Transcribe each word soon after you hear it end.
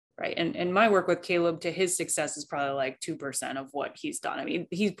right? And my work with Caeleb to his success is probably like 2% of what he's done. I mean,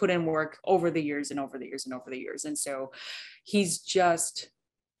 he's put in work over the years and over the years and over the years. And so he's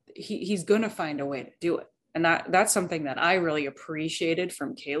going to find a way to do it. And that's something that I really appreciated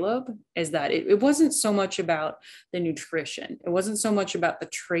from Caeleb, is that it wasn't so much about the nutrition. It wasn't so much about the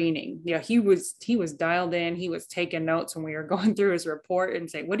training. Yeah, he was dialed in. He was taking notes when we were going through his report and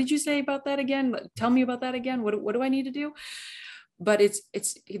saying, what did you say about that again? Tell me about that again. What do I need to do? But it's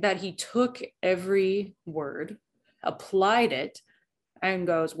that he took every word, applied it, and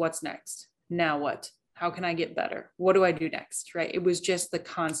goes, what's next? Now what? How can I get better? What do I do next? Right? It was just the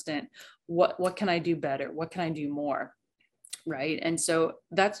constant, what can I do better? What can I do more? Right? And so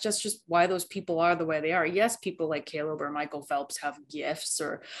that's just why those people are the way they are. Yes, people like Caeleb or Michael Phelps have gifts,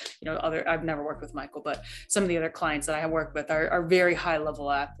 or, I've never worked with Michael, but some of the other clients that I work with are very high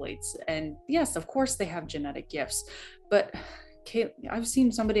level athletes. And yes, of course they have genetic gifts, but I've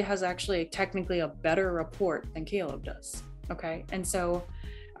seen somebody has actually technically a better report than Caeleb does. Okay. And so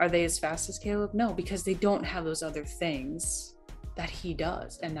are they as fast as Caeleb? No, because they don't have those other things that he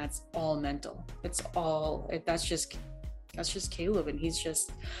does. And that's all mental. That's just Caeleb. And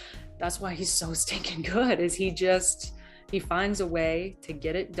that's why he's so stinking good, is he finds a way to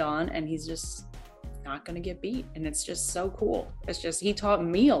get it done, and he's just not going to get beat. And it's just so cool. He taught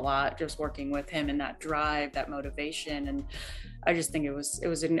me a lot just working with him, and that drive, that motivation. And I just think it was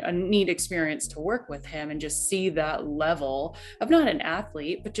a neat experience to work with him and just see that level of, not an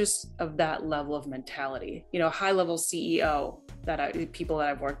athlete, but just of that level of mentality. High level CEO people that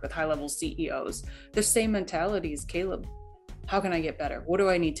I've worked with, high level CEOs, the same mentality as Caeleb. How can I get better? What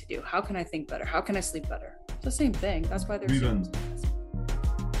do I need to do? How can I think better? How can I sleep better? It's the same thing. That's why they're so successful.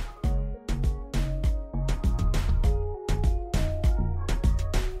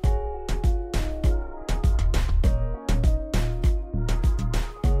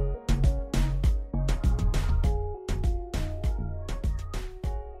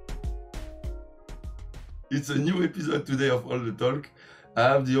 It's a new episode today of All the Talk. I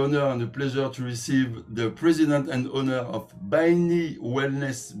have the honor and the pleasure to receive the president and owner of Beine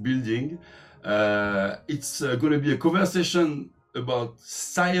Wellness Building. It's going to be a conversation about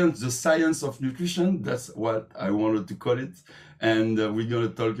science, the science of nutrition. That's what I wanted to call it. And we're going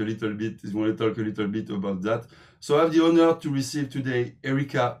to talk a little bit about that. So I have the honor to receive today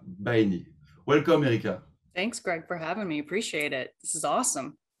Erica Beine. Welcome, Erica. Thanks, Greg, for having me. Appreciate it. This is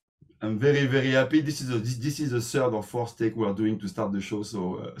awesome. I'm very, very happy. This is the third or fourth take we are doing to start the show.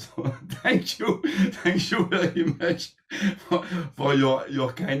 So thank you very much for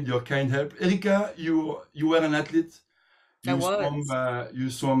your kind help. Erica, you were an athlete. You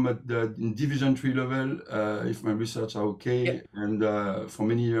swam at in Division 3 level, if my research are okay, yep. And for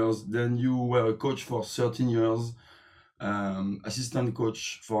many years. Then you were a coach for 13 years, assistant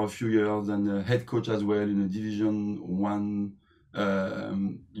coach for a few years, and head coach as well in a Division 1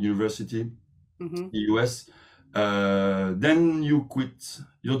 university in the US. Then you quit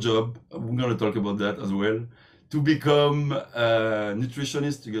your job. We're going to talk about that as well, to become a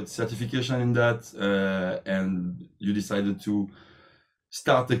nutritionist, to get certification in that, and you decided to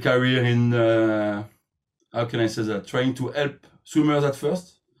start a career in how can I say that, trying to help swimmers at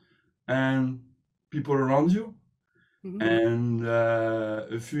first and people around you. And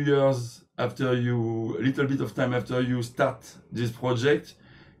a few years after a little bit of time after you start this project,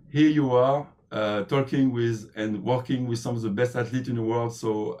 here you are talking with and working with some of the best athletes in the world.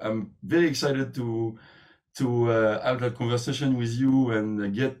 So I'm very excited to have that conversation with you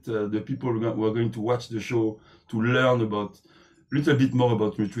and get the people who are going to watch the show to learn about a little bit more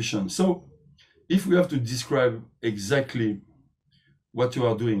about nutrition. So if we have to describe exactly what you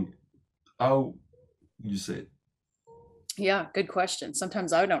are doing, how would you say it? Yeah, good question.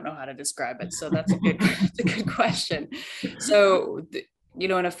 Sometimes I don't know how to describe it. So that's a good question. So,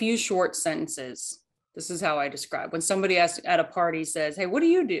 in a few short sentences, this is how I describe. When somebody at a party says, hey, what do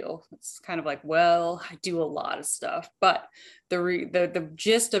you do? It's kind of like, well, I do a lot of stuff. But the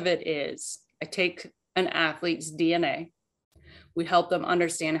gist of it is I take an athlete's DNA. We help them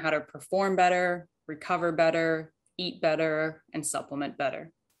understand how to perform better, recover better, eat better, and supplement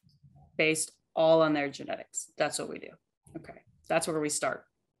better, based all on their genetics. That's what we do. Okay. That's where we start,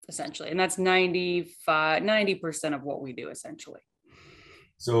 essentially. And that's 90% of what we do, essentially.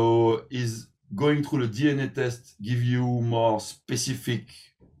 So is going through the DNA test give you more specific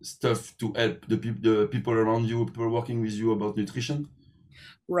stuff to help the people around you, people working with you about nutrition?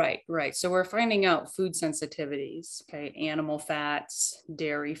 Right. So we're finding out food sensitivities, okay, animal fats,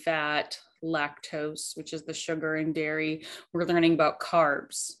 dairy fat, lactose, which is the sugar in dairy. We're learning about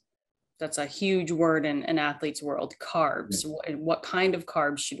carbs, That's a huge word in an athlete's world. Carbs. What kind of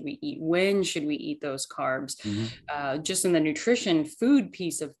carbs should we eat? When should we eat those carbs? Just in the nutrition food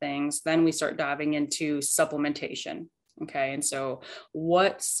piece of things, then we start diving into supplementation. Okay. And so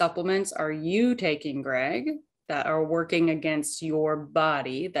what supplements are you taking, Greg, that are working against your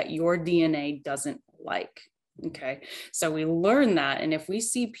body that your DNA doesn't like? Okay. So we learn that. And if we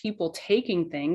see people taking things